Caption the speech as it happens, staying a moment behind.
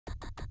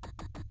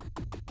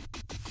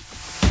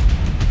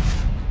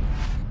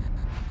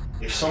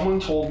If someone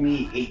told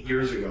me 8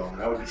 years ago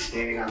that I would be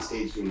standing on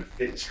stage doing a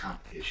fitness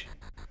competition,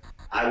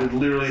 I would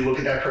literally look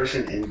at that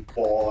person and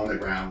fall on the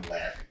ground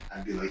laughing.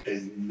 I'd be like,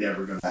 that's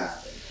never gonna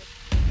happen.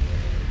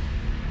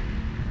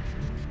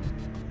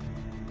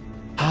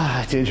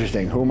 It's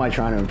interesting. Who am I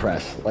trying to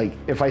impress? Like,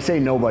 if I say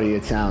nobody,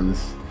 it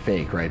sounds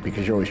fake, right?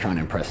 Because you're always trying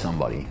to impress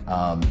somebody.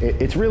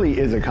 It really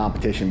is a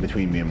competition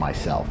between me and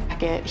myself.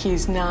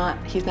 He's not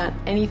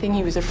anything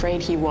he was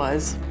afraid he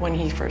was when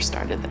he first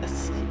started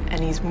this,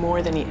 and he's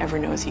more than he ever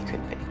knows he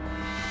could be.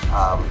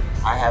 I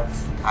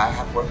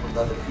have worked with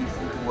other people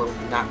who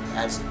are not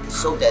as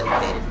so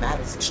dedicated. Matt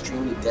is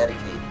extremely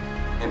dedicated,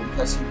 and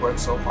because he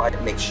works so hard,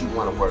 it makes you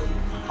want to work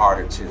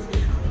harder too.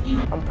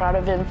 I'm proud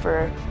of him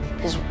for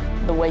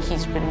the way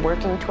he's been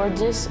working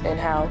towards this and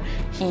how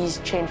he's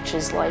changed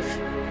his life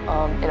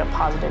in a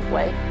positive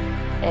way,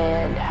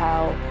 and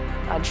how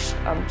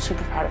I'm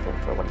super proud of him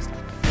for what he's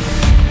done.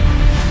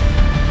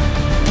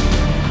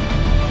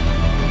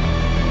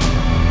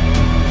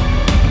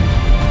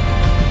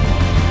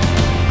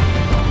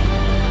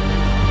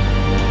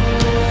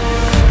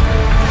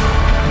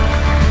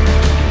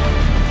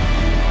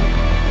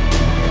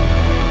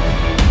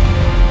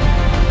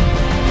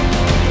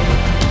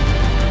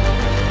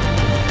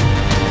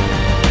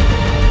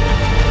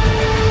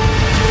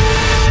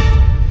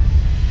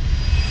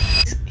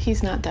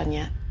 He's not done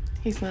yet.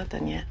 He's not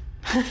done yet.